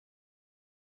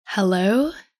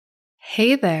Hello?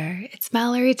 Hey there, it's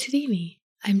Mallory Tadimi.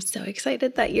 I'm so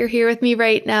excited that you're here with me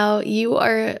right now. You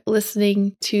are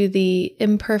listening to the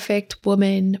Imperfect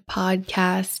Woman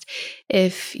podcast.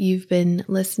 If you've been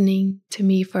listening to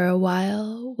me for a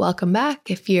while, welcome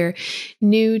back. If you're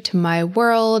new to my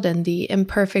world and the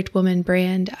Imperfect Woman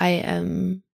brand, I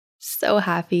am so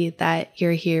happy that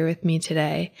you're here with me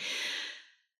today.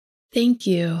 Thank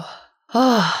you.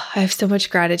 Oh, I have so much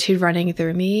gratitude running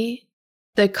through me.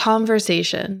 The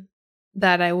conversation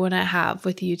that I want to have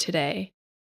with you today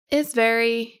is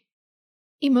very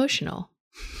emotional.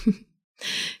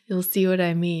 You'll see what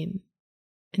I mean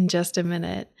in just a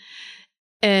minute.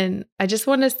 And I just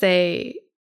want to say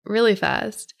really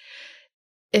fast,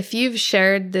 if you've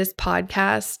shared this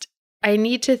podcast, I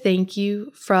need to thank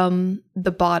you from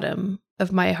the bottom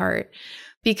of my heart,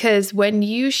 because when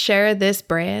you share this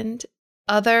brand,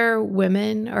 other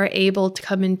women are able to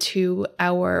come into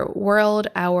our world,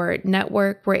 our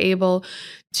network. We're able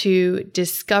to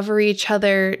discover each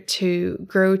other, to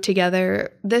grow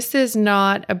together. This is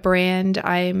not a brand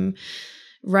I'm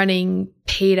running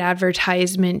paid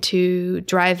advertisement to,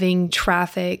 driving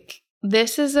traffic.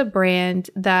 This is a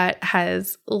brand that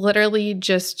has literally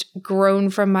just grown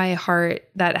from my heart,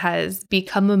 that has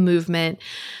become a movement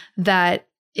that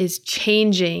is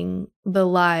changing the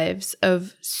lives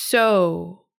of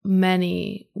so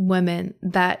many women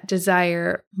that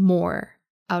desire more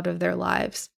out of their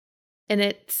lives. And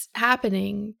it's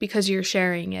happening because you're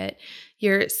sharing it.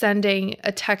 You're sending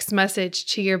a text message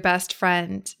to your best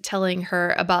friend telling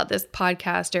her about this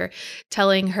podcast, or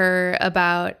telling her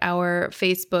about our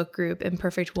Facebook group,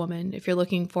 Imperfect Woman, if you're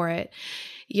looking for it.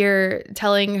 You're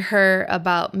telling her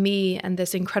about me and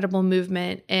this incredible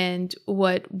movement and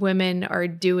what women are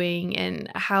doing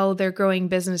and how they're growing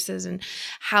businesses and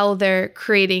how they're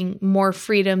creating more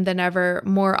freedom than ever,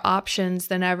 more options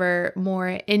than ever,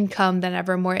 more income than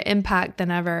ever, more impact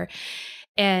than ever.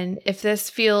 And if this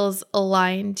feels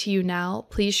aligned to you now,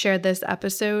 please share this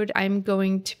episode. I'm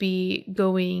going to be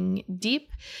going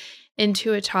deep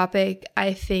into a topic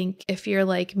I think, if you're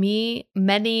like me,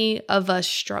 many of us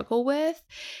struggle with,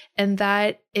 and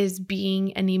that is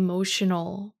being an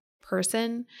emotional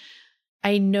person.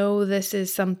 I know this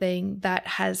is something that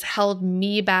has held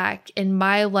me back in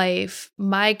my life,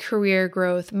 my career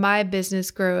growth, my business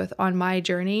growth on my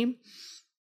journey.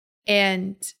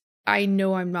 And I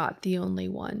know I'm not the only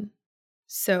one.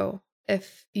 So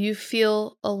if you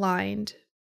feel aligned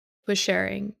with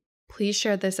sharing, please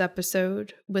share this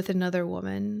episode with another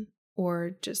woman,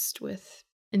 or just with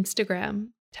Instagram.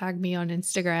 Tag me on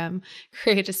Instagram,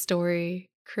 create a story,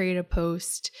 create a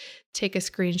post, take a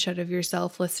screenshot of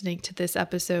yourself listening to this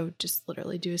episode. Just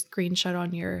literally do a screenshot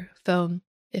on your phone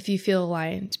if you feel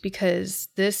aligned, because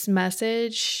this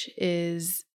message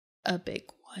is a big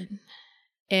one.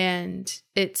 And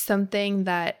it's something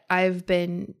that I've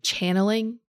been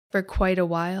channeling for quite a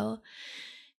while.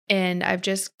 And I've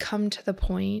just come to the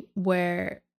point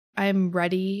where I'm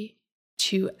ready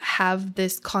to have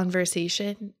this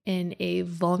conversation in a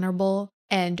vulnerable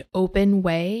and open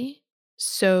way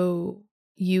so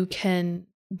you can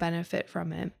benefit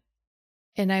from it.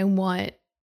 And I want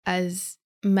as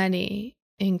many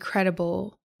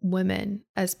incredible women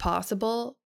as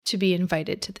possible to be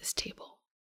invited to this table.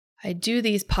 I do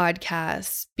these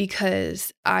podcasts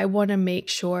because I want to make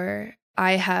sure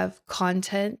I have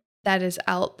content that is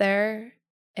out there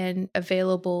and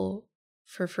available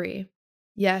for free.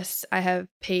 Yes, I have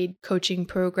paid coaching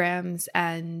programs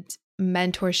and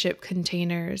mentorship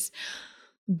containers,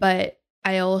 but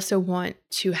I also want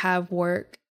to have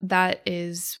work that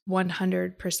is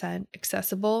 100%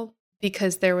 accessible,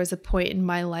 because there was a point in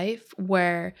my life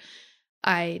where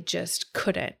I just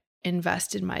couldn't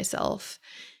invest in myself.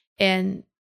 And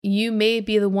you may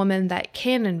be the woman that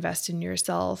can invest in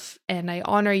yourself, and I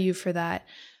honor you for that.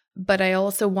 But I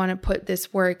also want to put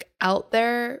this work out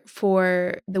there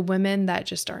for the women that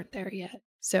just aren't there yet.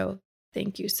 So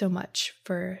thank you so much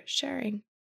for sharing.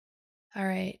 All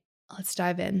right, let's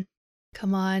dive in.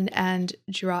 Come on and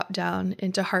drop down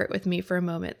into heart with me for a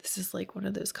moment. This is like one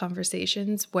of those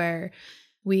conversations where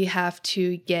we have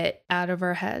to get out of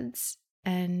our heads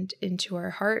and into our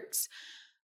hearts.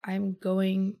 I'm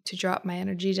going to drop my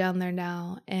energy down there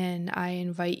now, and I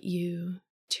invite you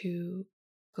to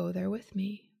go there with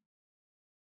me.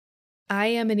 I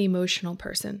am an emotional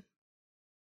person,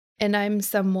 and I'm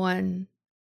someone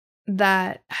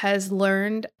that has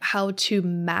learned how to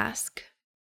mask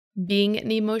being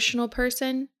an emotional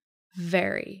person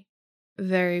very,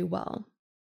 very well.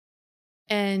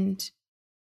 And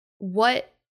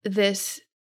what this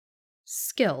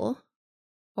skill,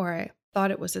 or I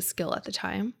thought it was a skill at the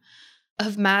time,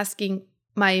 of masking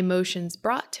my emotions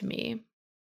brought to me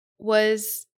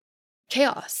was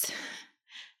chaos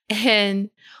and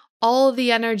all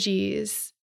the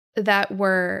energies that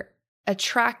were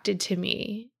attracted to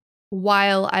me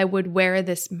while I would wear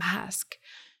this mask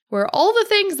were all the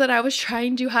things that I was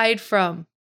trying to hide from.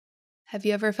 Have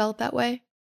you ever felt that way?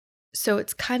 So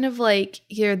it's kind of like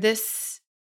you're this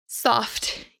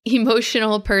soft,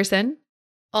 emotional person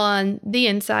on the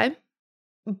inside,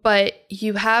 but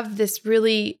you have this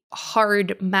really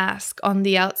hard mask on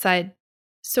the outside.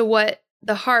 So what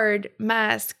the hard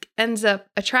mask ends up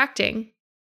attracting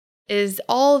is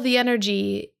all the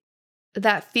energy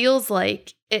that feels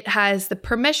like it has the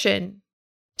permission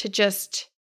to just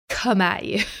come at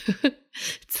you.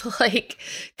 It's like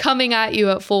coming at you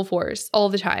at full force all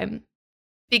the time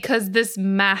because this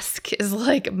mask is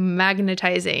like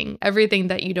magnetizing everything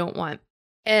that you don't want.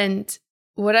 And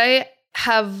what I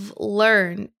have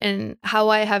learned and how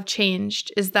I have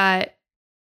changed is that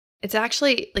it's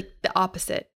actually like the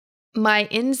opposite. My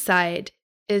inside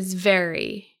is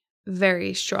very,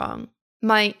 very strong.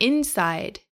 My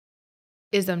inside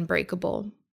is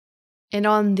unbreakable. And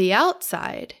on the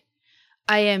outside,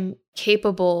 I am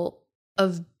capable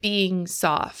of being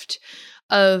soft,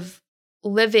 of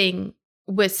living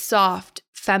with soft,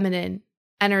 feminine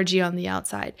energy on the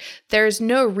outside. There's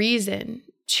no reason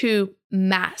to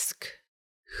mask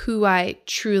who I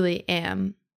truly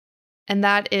am. And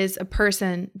that is a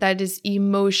person that is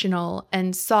emotional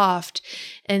and soft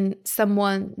and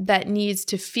someone that needs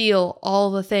to feel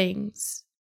all the things,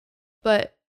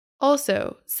 but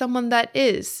also someone that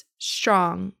is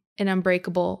strong and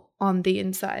unbreakable on the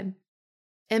inside.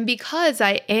 And because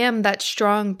I am that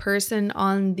strong person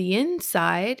on the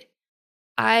inside,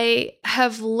 I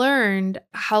have learned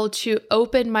how to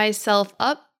open myself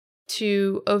up,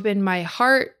 to open my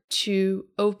heart, to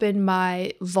open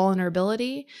my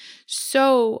vulnerability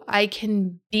so I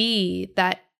can be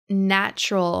that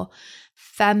natural,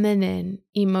 feminine,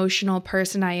 emotional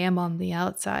person I am on the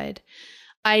outside.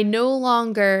 I no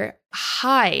longer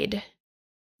hide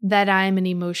that I'm an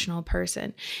emotional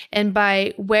person. And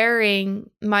by wearing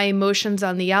my emotions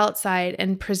on the outside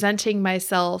and presenting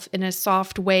myself in a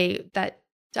soft way that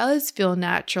does feel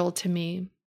natural to me,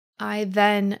 I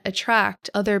then attract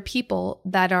other people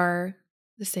that are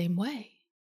the same way.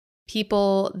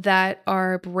 People that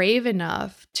are brave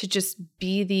enough to just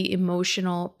be the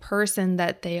emotional person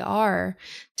that they are,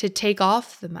 to take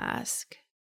off the mask.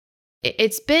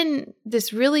 It's been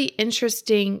this really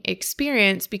interesting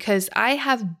experience because I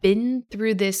have been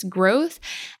through this growth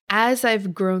as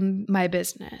I've grown my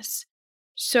business.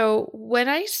 So when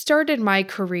I started my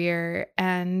career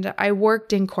and I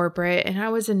worked in corporate and I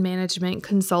was in management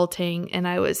consulting and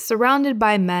I was surrounded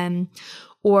by men,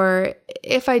 or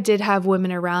if I did have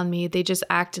women around me, they just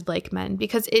acted like men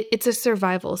because it's a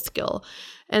survival skill.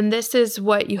 And this is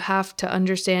what you have to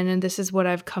understand, and this is what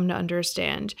I've come to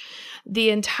understand. The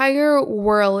entire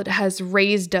world has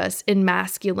raised us in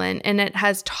masculine, and it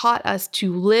has taught us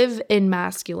to live in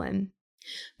masculine.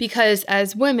 Because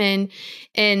as women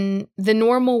in the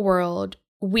normal world,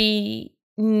 we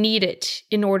need it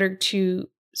in order to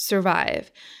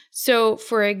survive. So,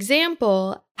 for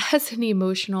example, as an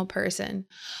emotional person,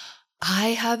 I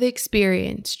have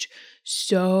experienced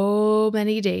so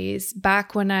many days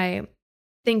back when I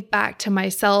think back to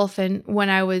myself and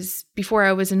before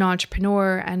I was an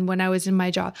entrepreneur and when I was in my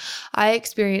job, I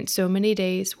experienced so many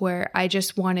days where I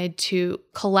just wanted to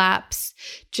collapse,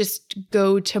 just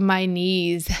go to my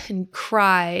knees and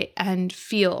cry and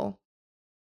feel.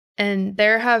 And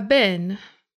there have been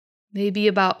maybe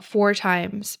about 4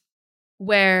 times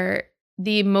where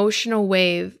the emotional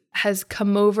wave has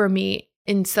come over me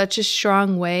in such a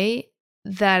strong way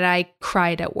that I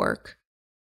cried at work.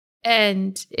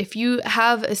 And if you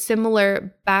have a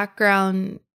similar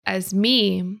background as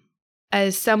me,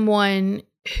 as someone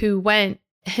who went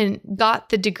and got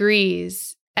the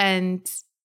degrees and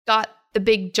got the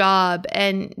big job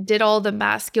and did all the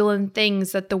masculine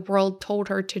things that the world told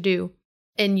her to do,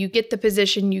 and you get the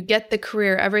position, you get the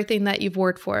career, everything that you've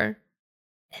worked for,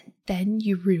 and then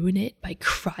you ruin it by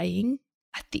crying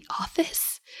at the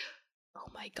office? Oh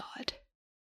my God.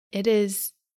 It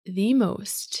is the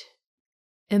most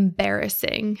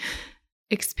embarrassing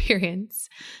experience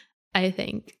I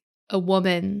think a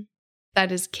woman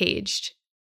that is caged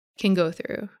can go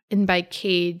through. And by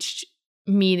caged,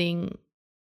 meaning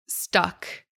stuck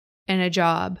in a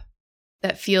job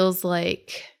that feels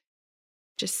like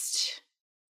just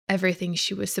everything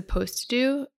she was supposed to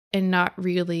do and not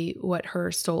really what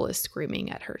her soul is screaming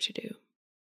at her to do.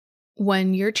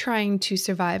 When you're trying to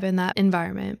survive in that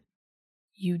environment,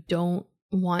 you don't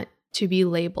want to be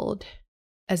labeled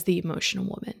as the emotional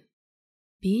woman.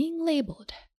 being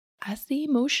labeled as the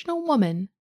emotional woman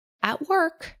at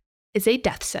work is a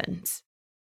death sentence.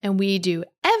 And we do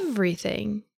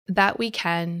everything that we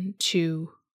can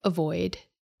to avoid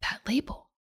that label.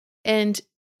 And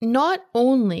not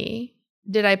only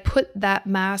did I put that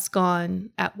mask on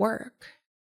at work,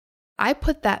 I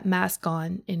put that mask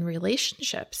on in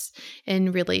relationships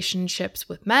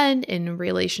with men, in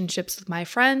relationships with my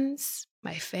friends,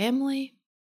 my family.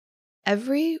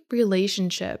 Every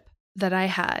relationship that I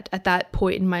had at that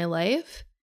point in my life,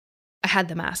 I had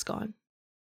the mask on.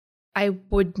 I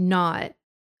would not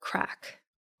crack,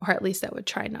 or at least I would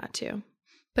try not to.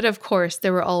 But of course,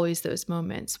 there were always those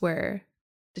moments where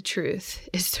the truth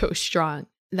is so strong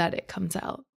that it comes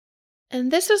out.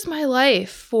 And this was my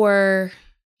life for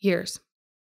years.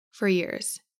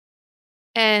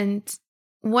 And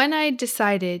when I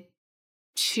decided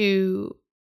to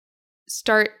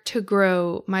start to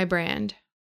grow my brand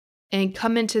and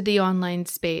come into the online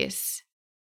space,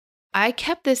 I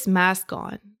kept this mask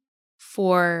on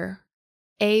for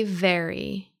a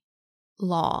very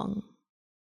long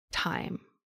time.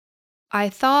 I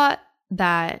thought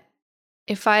that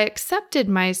if I accepted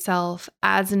myself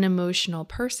as an emotional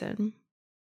person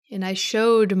and I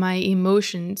showed my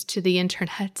emotions to the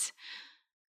internet,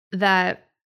 that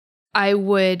I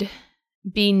would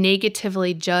be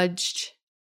negatively judged.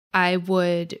 I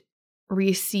would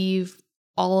receive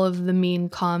all of the mean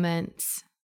comments.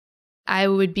 I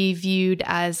would be viewed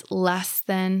as less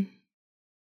than.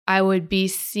 I would be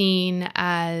seen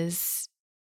as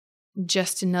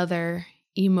just another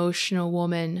emotional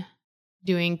woman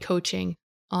doing coaching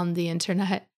on the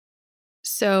internet.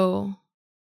 So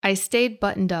I stayed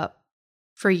buttoned up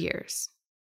for years,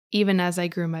 even as I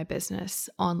grew my business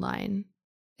online.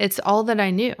 It's all that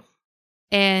I knew.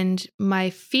 And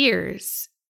my fears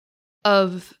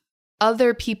of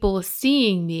other people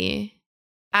seeing me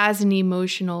as an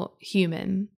emotional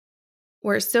human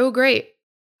were so great.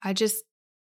 I just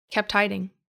kept hiding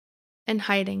and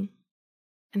hiding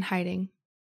and hiding.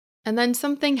 And then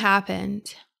something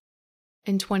happened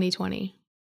in 2020.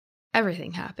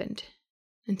 Everything happened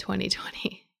in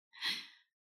 2020.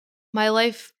 My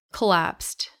life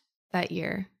collapsed that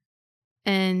year,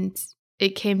 and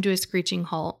it came to a screeching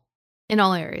halt in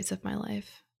all areas of my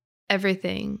life.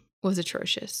 Everything was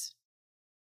atrocious.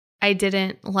 I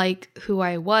didn't like who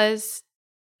I was.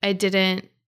 I didn't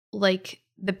like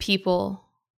the people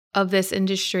of this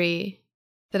industry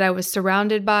that I was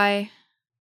surrounded by.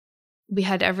 We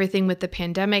had everything with the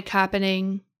pandemic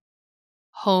happening.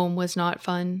 Home was not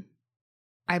fun.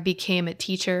 I became a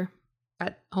teacher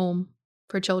at home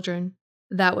for children.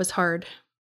 That was hard.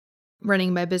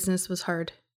 Running my business was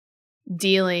hard.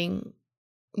 Dealing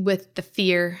with the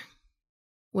fear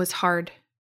was hard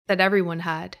that everyone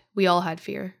had. We all had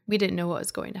fear. We didn't know what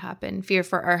was going to happen. Fear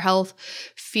for our health,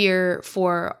 fear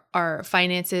for our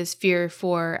finances, fear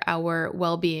for our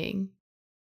well-being.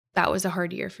 That was a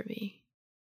hard year for me.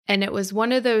 And it was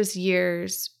one of those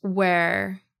years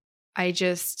where I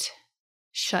just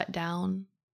shut down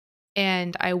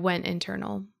and I went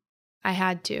internal. I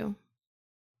had to,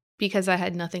 because I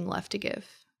had nothing left to give.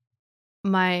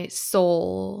 My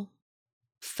soul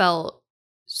felt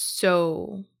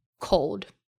so cold.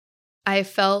 I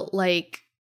felt like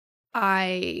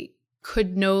I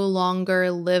could no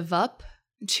longer live up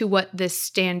to what this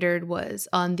standard was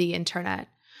on the internet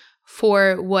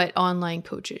for what online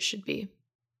coaches should be.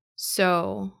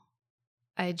 So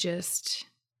I just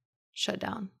shut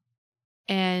down.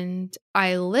 And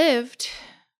I lived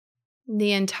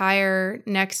the entire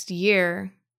next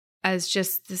year as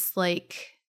just this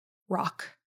like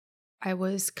rock. I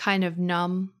was kind of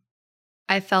numb.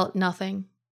 I felt nothing.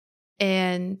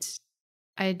 And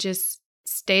I just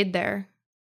stayed there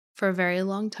for a very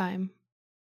long time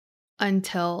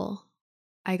until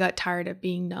I got tired of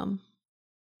being numb.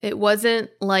 It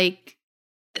wasn't like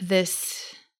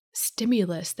this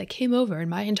stimulus that came over and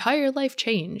my entire life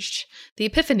changed. The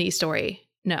epiphany story.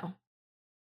 No.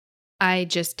 I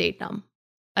just stayed numb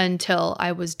until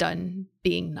I was done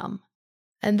being numb.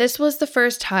 And this was the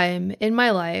first time in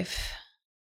my life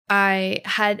I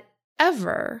had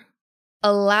ever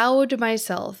allowed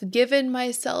myself, given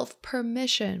myself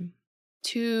permission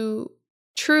to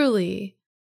truly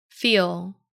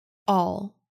feel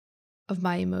all of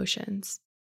my emotions.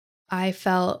 I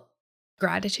felt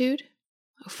gratitude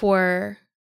for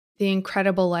the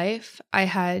incredible life I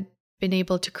had been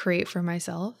able to create for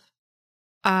myself.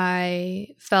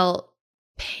 I felt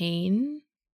pain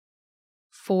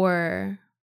for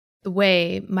the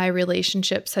way my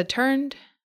relationships had turned.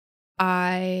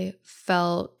 I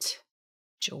felt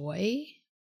joy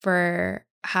for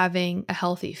having a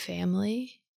healthy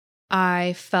family.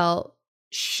 I felt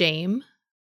shame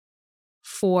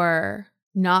for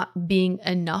not being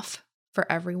enough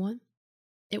for everyone.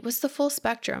 It was the full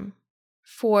spectrum.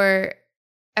 For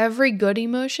every good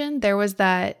emotion, there was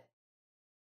that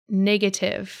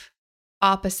negative,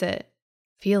 opposite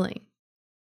feeling.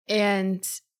 And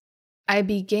I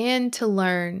began to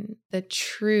learn the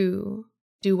true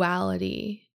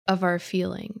duality of our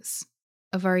feelings,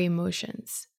 of our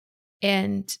emotions.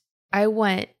 And I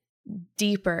went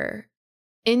deeper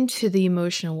into the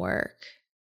emotional work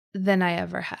than I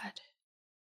ever had.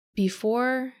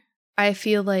 Before, I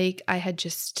feel like I had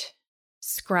just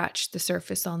scratched the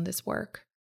surface on this work,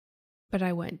 but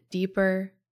I went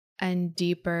deeper and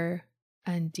deeper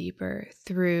and deeper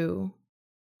through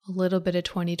a little bit of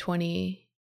 2020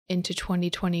 into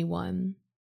 2021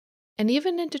 and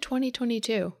even into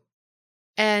 2022.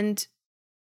 And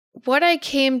what I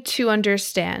came to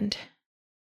understand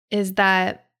is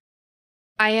that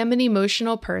I am an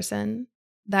emotional person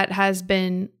that has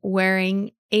been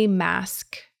wearing a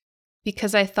mask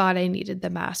because I thought I needed the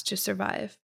mask to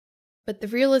survive. But the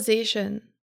realization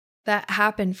that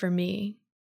happened for me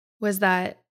was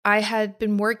that I had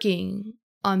been working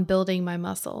on building my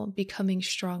muscle, becoming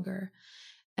stronger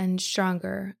and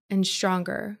stronger and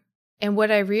stronger. And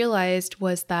what I realized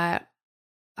was that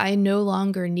I no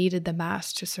longer needed the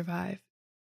mask to survive.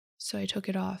 So I took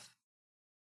it off.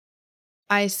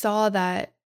 I saw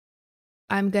that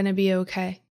I'm going to be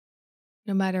okay,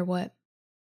 no matter what.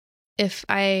 If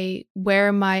I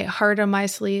wear my heart on my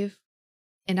sleeve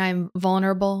and I'm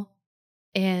vulnerable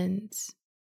and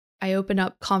I open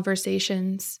up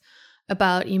conversations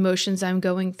about emotions I'm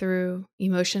going through,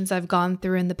 emotions I've gone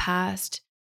through in the past,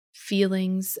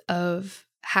 feelings of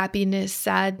happiness,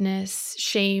 sadness,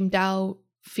 shame, doubt,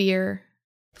 fear,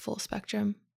 the full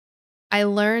spectrum. I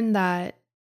learned that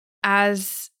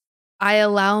as I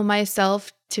allow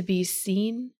myself to be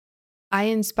seen, I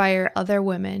inspire other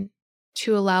women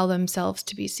to allow themselves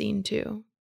to be seen too.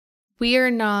 We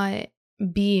are not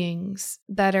beings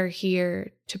that are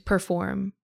here to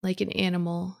perform like an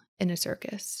animal in a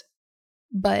circus.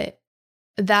 But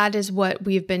that is what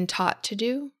we've been taught to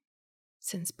do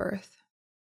since birth.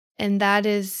 And that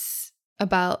is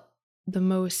about the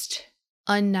most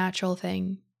unnatural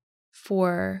thing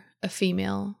for a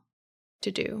female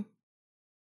to do.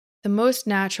 The most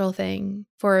natural thing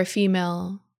for a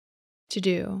female to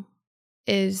do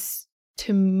is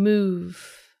to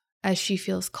move as she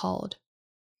feels called,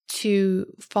 to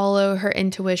follow her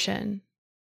intuition,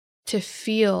 to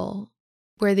feel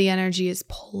where the energy is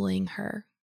pulling her,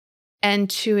 and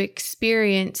to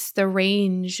experience the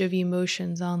range of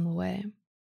emotions on the way.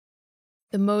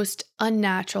 The most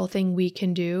unnatural thing we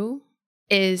can do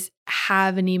is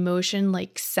have an emotion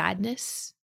like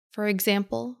sadness, for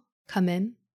example, come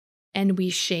in, and we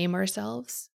shame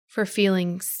ourselves for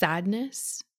feeling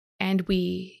sadness, and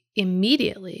we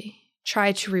immediately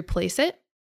try to replace it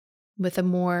with a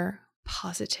more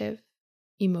positive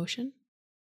emotion.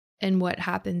 And what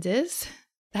happens is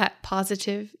that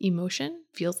positive emotion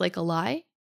feels like a lie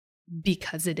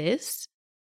because it is.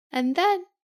 And then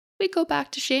we go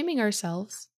back to shaming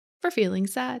ourselves for feeling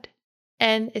sad.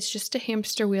 And it's just a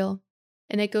hamster wheel.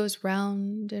 And it goes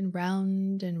round and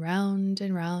round and round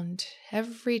and round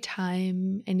every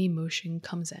time an emotion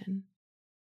comes in.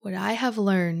 What I have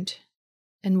learned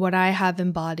and what I have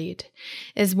embodied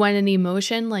is when an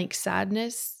emotion like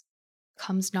sadness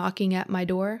comes knocking at my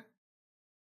door,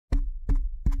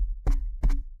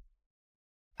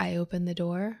 I open the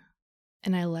door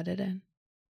and I let it in.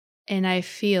 And I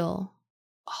feel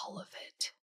all of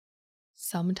it.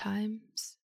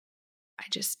 Sometimes I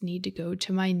just need to go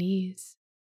to my knees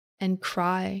and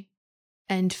cry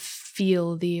and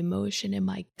feel the emotion in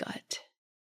my gut.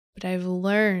 But I've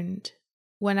learned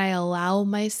when I allow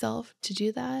myself to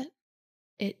do that,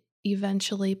 it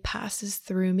eventually passes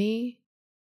through me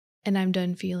and I'm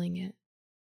done feeling it.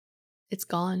 It's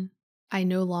gone. I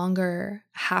no longer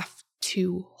have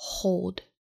to hold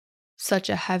such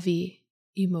a heavy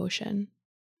emotion.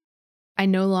 I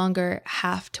no longer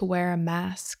have to wear a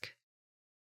mask,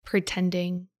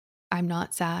 pretending I'm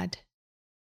not sad,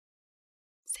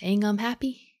 saying I'm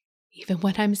happy, even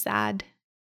when I'm sad.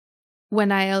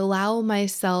 When I allow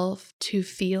myself to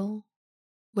feel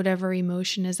whatever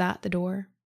emotion is at the door,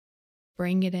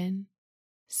 bring it in,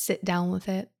 sit down with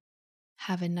it,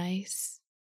 have a nice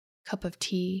cup of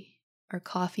tea or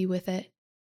coffee with it.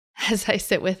 As I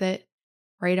sit with it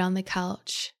right on the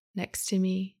couch next to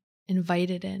me, invite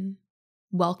it in,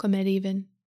 welcome it even,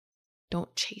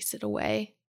 don't chase it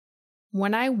away.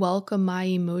 When I welcome my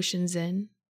emotions in,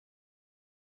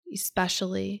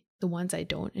 especially the ones I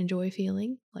don't enjoy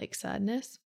feeling, like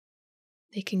sadness,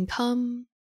 they can come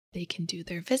They can do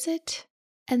their visit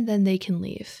and then they can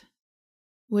leave,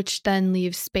 which then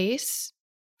leaves space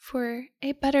for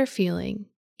a better feeling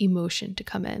emotion to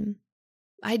come in.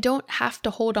 I don't have to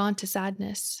hold on to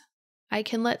sadness. I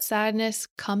can let sadness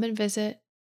come and visit,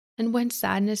 and when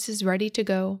sadness is ready to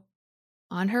go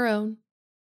on her own,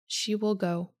 she will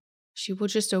go. She will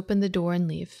just open the door and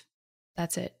leave.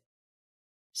 That's it.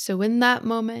 So in that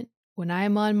moment, when I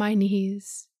am on my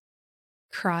knees,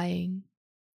 crying,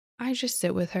 I just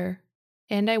sit with her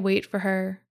and I wait for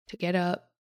her to get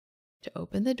up, to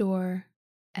open the door,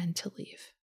 and to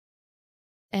leave.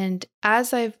 And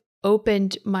as I've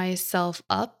opened myself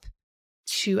up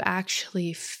to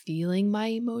actually feeling my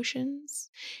emotions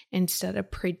instead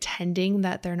of pretending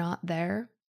that they're not there,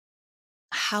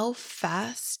 how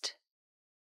fast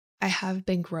I have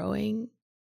been growing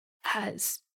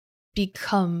has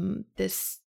become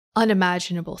this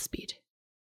unimaginable speed.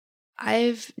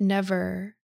 I've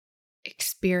never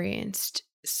experienced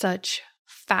such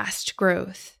fast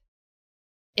growth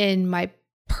in my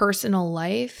personal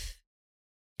life,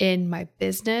 in my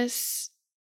business,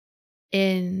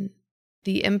 in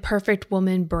the Imperfect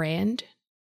Woman brand.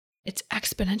 It's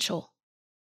exponential.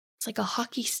 It's like a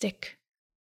hockey stick.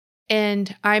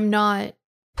 And I'm not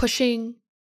pushing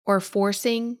or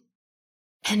forcing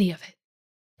any of it.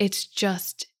 It's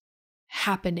just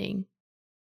happening.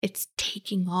 It's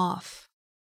taking off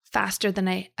faster than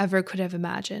I ever could have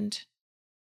imagined.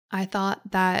 I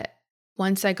thought that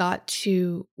once I got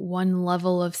to one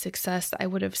level of success, I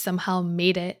would have somehow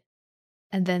made it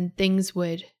and then things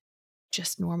would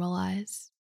just normalize.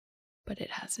 But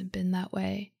it hasn't been that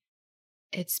way.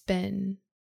 It's been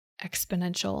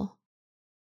exponential.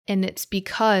 And it's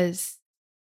because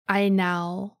I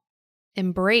now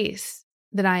embrace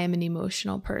that I am an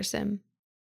emotional person.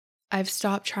 I've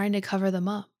stopped trying to cover them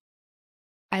up.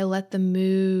 I let them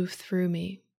move through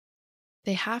me.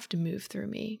 They have to move through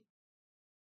me.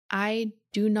 I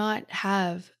do not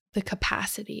have the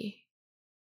capacity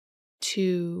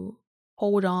to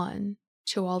hold on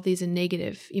to all these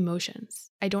negative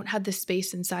emotions. I don't have the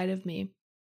space inside of me.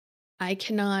 I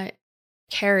cannot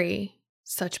carry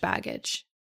such baggage.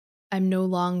 I'm no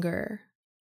longer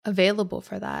available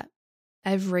for that.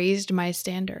 I've raised my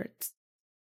standards.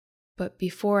 But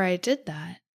before I did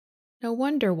that, no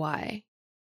wonder why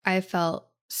I felt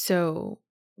so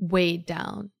weighed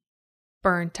down,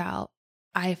 burnt out.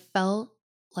 I felt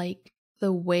like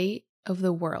the weight of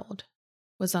the world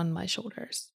was on my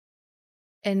shoulders.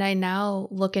 And I now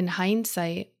look in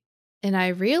hindsight and I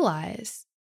realize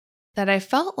that I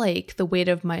felt like the weight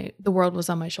of the world was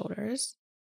on my shoulders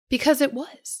because it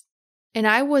was. And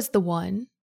I was the one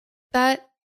that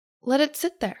let it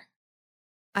sit there.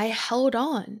 I held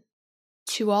on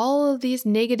to all of these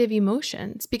negative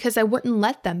emotions because I wouldn't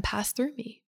let them pass through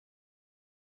me.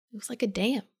 It was like a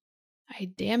dam. I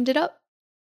dammed it up.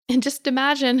 And just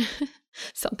imagine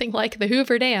something like the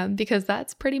Hoover Dam, because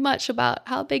that's pretty much about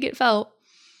how big it felt.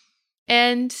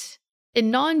 And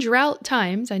in non-drought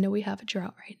times, I know we have a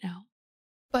drought right now,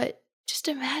 but just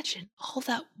imagine all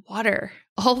that water,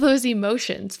 all those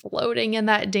emotions floating in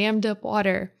that dammed up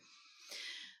water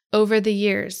over the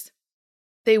years.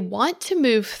 They want to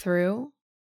move through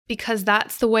because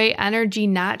that's the way energy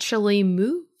naturally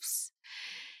moves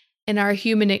in our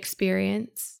human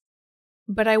experience.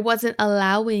 But I wasn't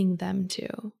allowing them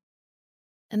to.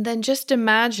 And then just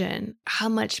imagine how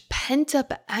much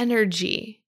pent-up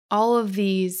energy all of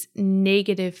these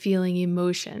negative feeling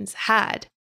emotions had,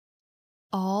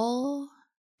 all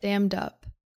dammed up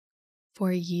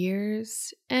for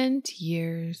years and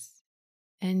years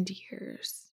and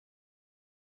years.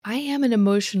 I am an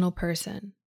emotional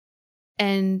person.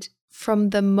 And from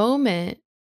the moment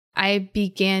I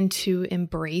began to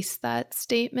embrace that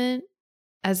statement,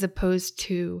 as opposed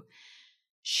to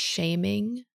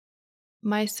shaming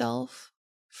myself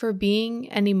for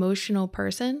being an emotional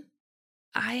person,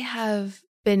 I have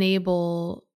been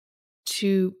able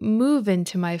to move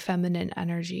into my feminine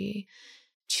energy,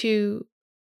 to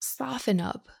soften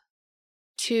up,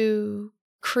 to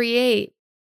create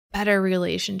better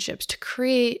relationships, to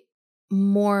create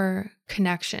more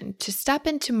connection, to step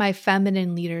into my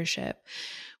feminine leadership,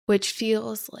 which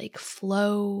feels like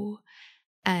flow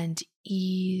and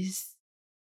ease.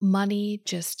 Money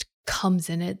just comes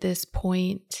in at this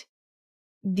point.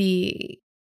 The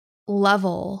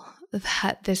level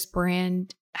that this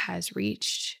brand has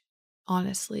reached,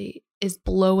 honestly, is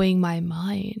blowing my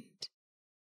mind.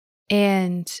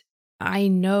 And I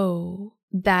know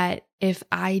that if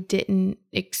I didn't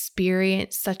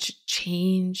experience such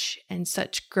change and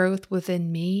such growth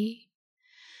within me,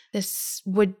 this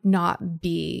would not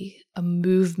be a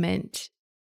movement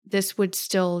this would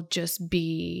still just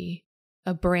be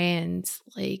a brand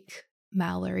like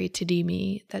Mallory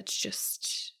Tadimi that's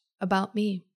just about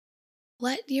me.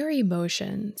 Let your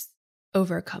emotions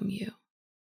overcome you.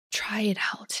 Try it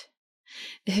out.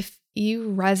 If you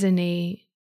resonate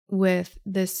with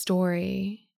this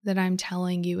story that I'm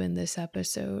telling you in this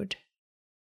episode,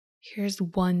 here's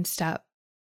one step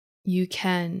you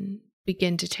can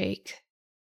begin to take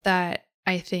that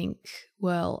I think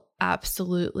will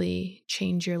absolutely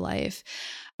change your life.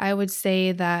 I would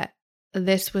say that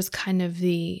this was kind of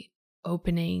the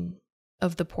opening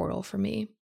of the portal for me.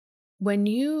 When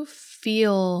you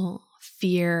feel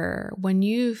fear, when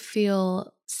you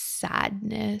feel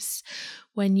sadness,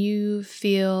 when you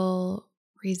feel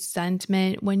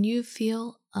resentment, when you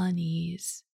feel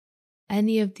unease,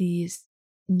 any of these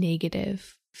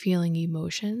negative feeling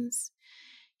emotions,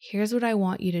 here's what I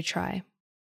want you to try.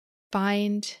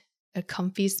 Find a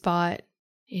comfy spot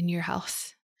in your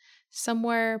house,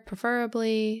 somewhere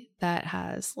preferably that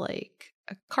has like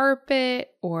a carpet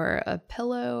or a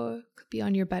pillow. Could be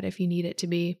on your bed if you need it to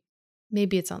be.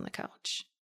 Maybe it's on the couch.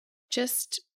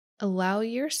 Just allow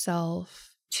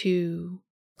yourself to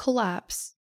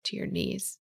collapse to your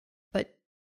knees, but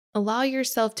allow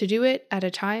yourself to do it at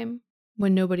a time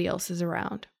when nobody else is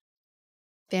around.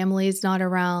 Family is not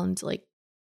around, like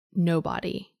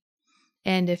nobody.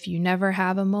 And if you never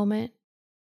have a moment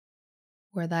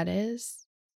where that is,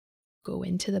 go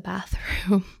into the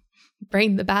bathroom,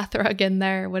 bring the bath rug in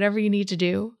there, whatever you need to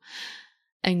do,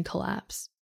 and collapse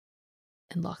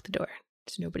and lock the door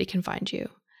so nobody can find you.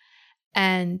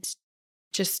 And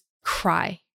just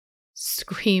cry,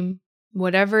 scream,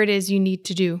 whatever it is you need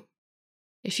to do.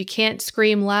 If you can't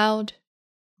scream loud,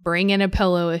 bring in a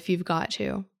pillow if you've got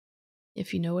to.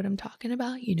 If you know what I'm talking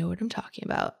about, you know what I'm talking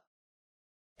about.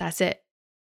 That's it.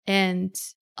 And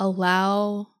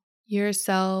allow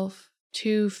yourself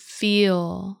to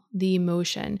feel the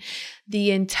emotion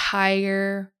the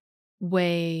entire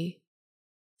way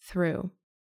through.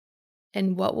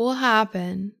 And what will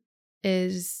happen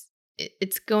is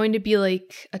it's going to be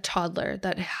like a toddler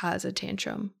that has a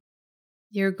tantrum.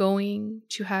 You're going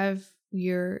to have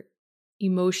your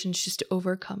emotions just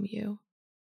overcome you.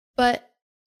 But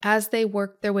as they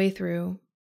work their way through,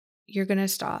 you're going to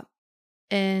stop.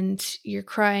 And your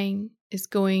crying is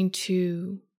going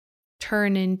to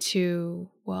turn into,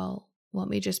 well, let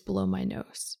me just blow my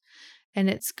nose. And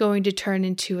it's going to turn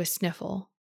into a sniffle,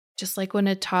 just like when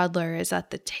a toddler is at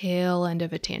the tail end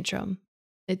of a tantrum.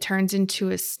 It turns into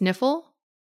a sniffle,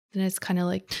 then it's kind of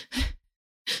like,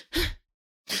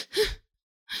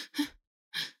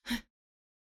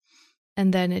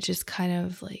 and then it just kind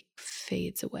of like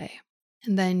fades away.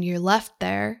 And then you're left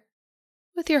there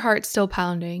with your heart still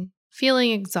pounding,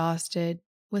 feeling exhausted,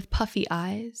 with puffy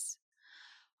eyes.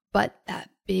 But that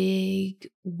big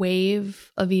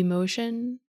wave of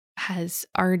emotion has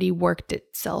already worked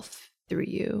itself through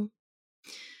you.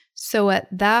 So at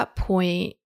that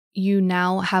point, you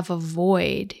now have a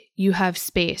void, you have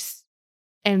space.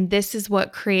 And this is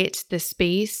what creates the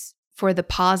space for the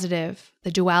positive,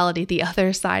 the duality, the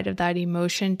other side of that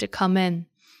emotion to come in.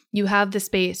 You have the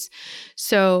space.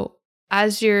 So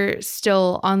as you're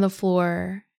still on the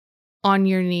floor, on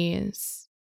your knees,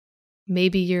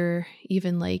 maybe you're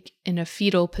even like in a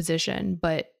fetal position,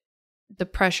 but the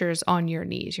pressure's on your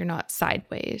knees. You're not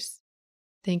sideways.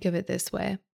 Think of it this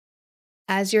way.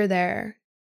 As you're there,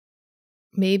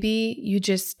 maybe you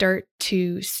just start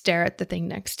to stare at the thing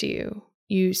next to you.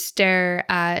 You stare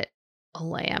at a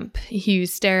lamp. You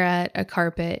stare at a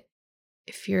carpet.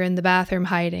 If you're in the bathroom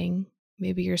hiding,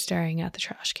 maybe you're staring at the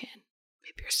trash can.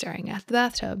 Maybe you're staring at the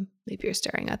bathtub. Maybe you're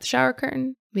staring at the shower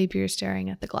curtain. Maybe you're staring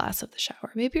at the glass of the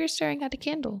shower. Maybe you're staring at a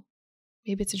candle.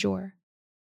 Maybe it's a drawer.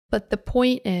 But the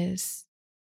point is,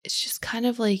 it's just kind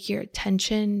of like your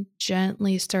attention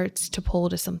gently starts to pull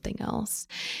to something else.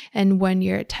 And when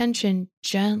your attention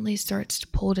gently starts to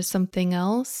pull to something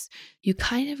else, you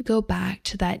kind of go back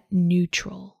to that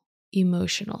neutral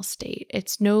emotional state.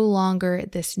 It's no longer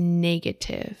this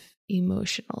negative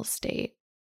emotional state.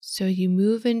 So you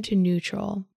move into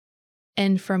neutral.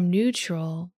 And from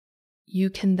neutral, you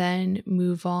can then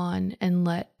move on and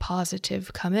let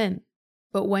positive come in.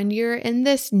 But when you're in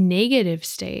this negative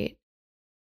state,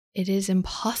 it is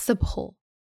impossible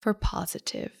for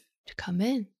positive to come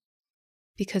in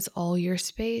because all your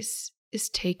space is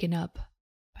taken up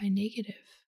by negative.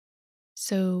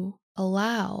 So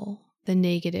allow the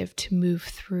negative to move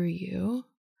through you,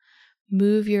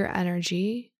 move your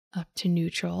energy up to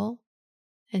neutral,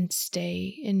 and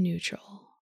stay in neutral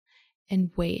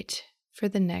and wait for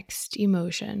the next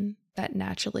emotion that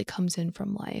naturally comes in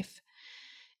from life.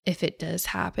 If it does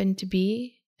happen to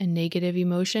be a negative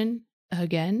emotion,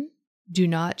 again, do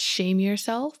not shame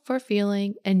yourself for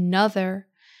feeling another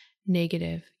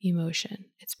negative emotion.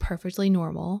 It's perfectly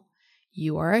normal.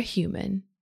 You are a human.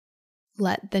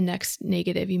 Let the next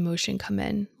negative emotion come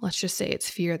in. Let's just say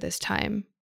it's fear this time.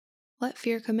 Let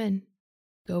fear come in.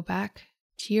 Go back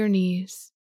to your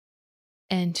knees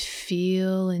and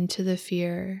feel into the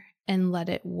fear and let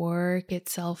it work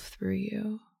itself through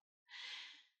you.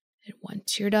 And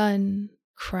once you're done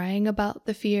crying about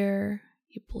the fear,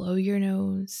 you blow your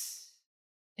nose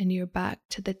and you're back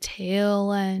to the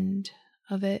tail end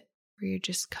of it, where you're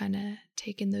just kind of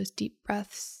taking those deep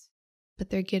breaths, but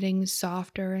they're getting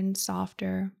softer and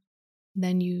softer.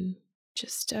 Then you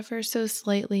just ever so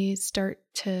slightly start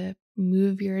to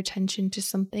move your attention to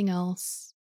something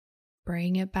else,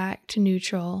 bring it back to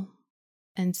neutral,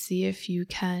 and see if you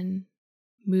can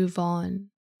move on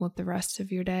with the rest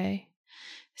of your day.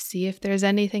 See if there's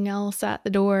anything else at the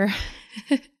door.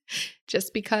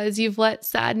 Just because you've let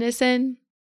sadness in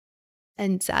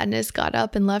and sadness got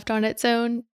up and left on its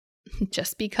own,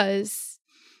 just because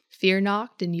fear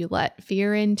knocked and you let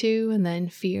fear in too, and then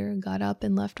fear got up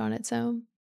and left on its own,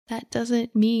 that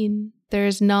doesn't mean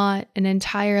there's not an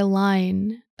entire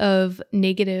line of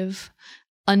negative,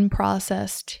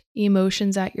 unprocessed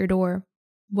emotions at your door.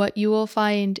 What you will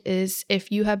find is if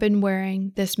you have been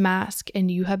wearing this mask and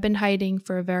you have been hiding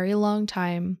for a very long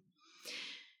time,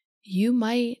 you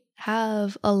might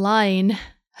have a line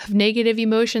of negative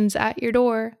emotions at your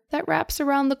door that wraps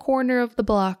around the corner of the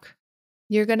block.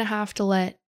 You're going to have to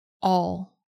let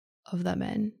all of them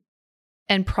in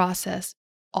and process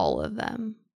all of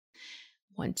them.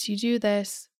 Once you do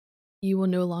this, you will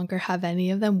no longer have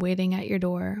any of them waiting at your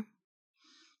door,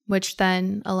 which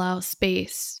then allows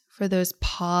space for those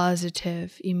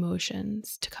positive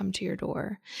emotions to come to your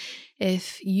door.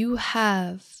 If you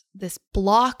have this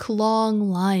block-long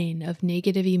line of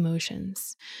negative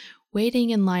emotions waiting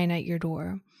in line at your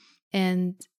door,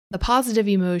 and the positive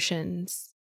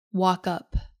emotions walk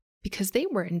up because they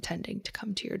were intending to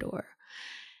come to your door,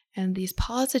 and these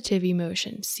positive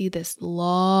emotions see this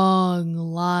long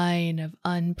line of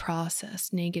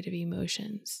unprocessed negative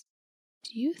emotions,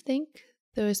 do you think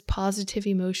those positive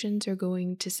emotions are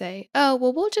going to say, oh,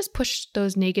 well, we'll just push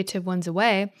those negative ones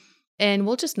away and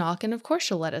we'll just knock and of course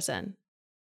she'll let us in?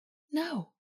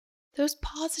 No. Those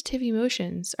positive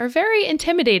emotions are very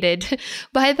intimidated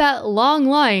by that long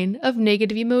line of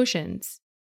negative emotions.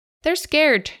 They're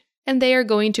scared and they are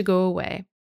going to go away.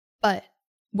 But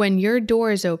when your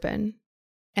door is open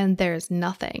and there's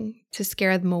nothing to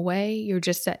scare them away, you're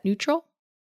just at neutral,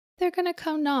 they're going to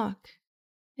come knock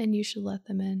and you should let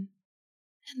them in.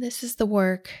 And this is the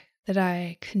work that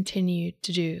I continue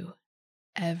to do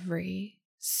every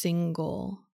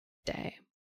single day.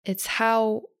 It's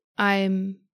how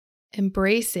I'm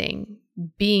embracing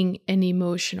being an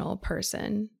emotional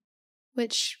person,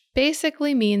 which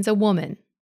basically means a woman,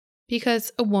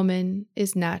 because a woman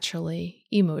is naturally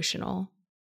emotional.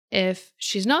 If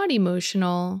she's not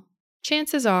emotional,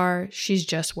 chances are she's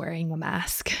just wearing a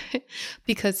mask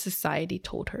because society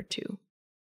told her to.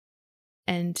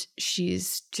 And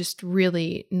she's just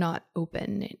really not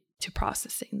open to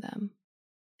processing them.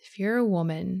 If you're a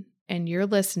woman and you're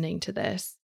listening to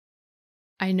this,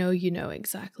 I know you know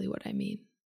exactly what I mean.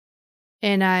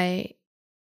 And I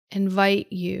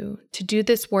invite you to do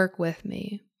this work with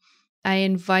me. I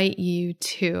invite you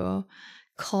to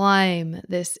climb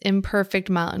this imperfect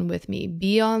mountain with me,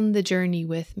 be on the journey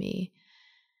with me.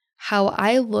 How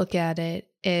I look at it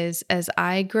is, as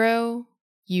I grow,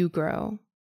 you grow.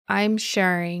 I'm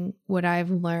sharing what I've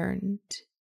learned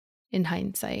in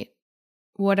hindsight,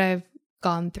 what I've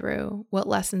gone through, what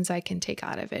lessons I can take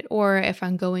out of it. Or if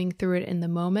I'm going through it in the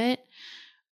moment,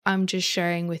 I'm just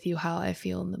sharing with you how I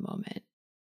feel in the moment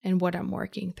and what I'm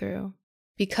working through.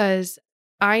 Because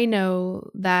I know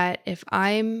that if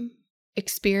I'm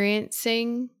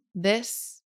experiencing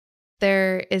this,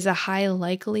 there is a high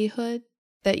likelihood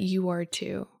that you are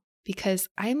too. Because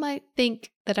I might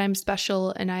think that I'm special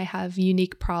and I have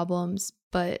unique problems,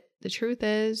 but the truth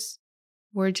is,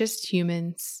 we're just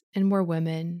humans and we're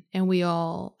women, and we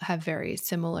all have very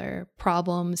similar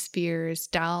problems, fears,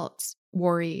 doubts,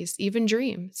 worries, even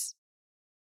dreams.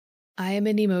 I am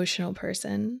an emotional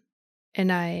person,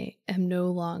 and I am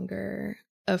no longer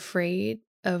afraid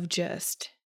of just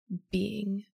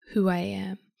being who I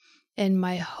am. And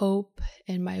my hope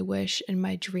and my wish and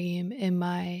my dream and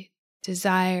my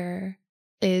desire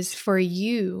is for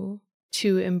you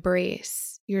to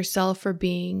embrace yourself for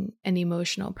being an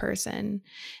emotional person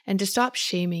and to stop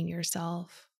shaming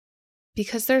yourself,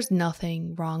 because there's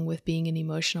nothing wrong with being an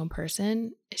emotional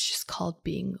person. It's just called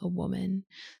being a woman.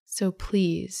 So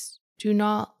please Do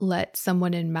not let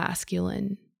someone in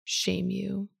masculine shame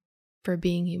you for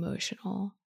being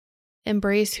emotional.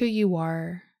 Embrace who you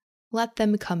are. Let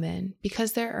them come in,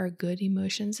 because there are good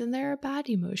emotions and there are bad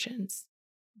emotions.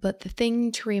 But the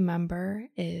thing to remember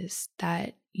is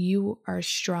that you are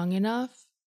strong enough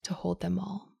to hold them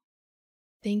all.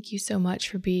 Thank you so much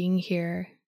for being here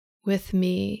with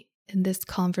me in this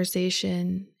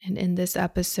conversation and in this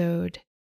episode.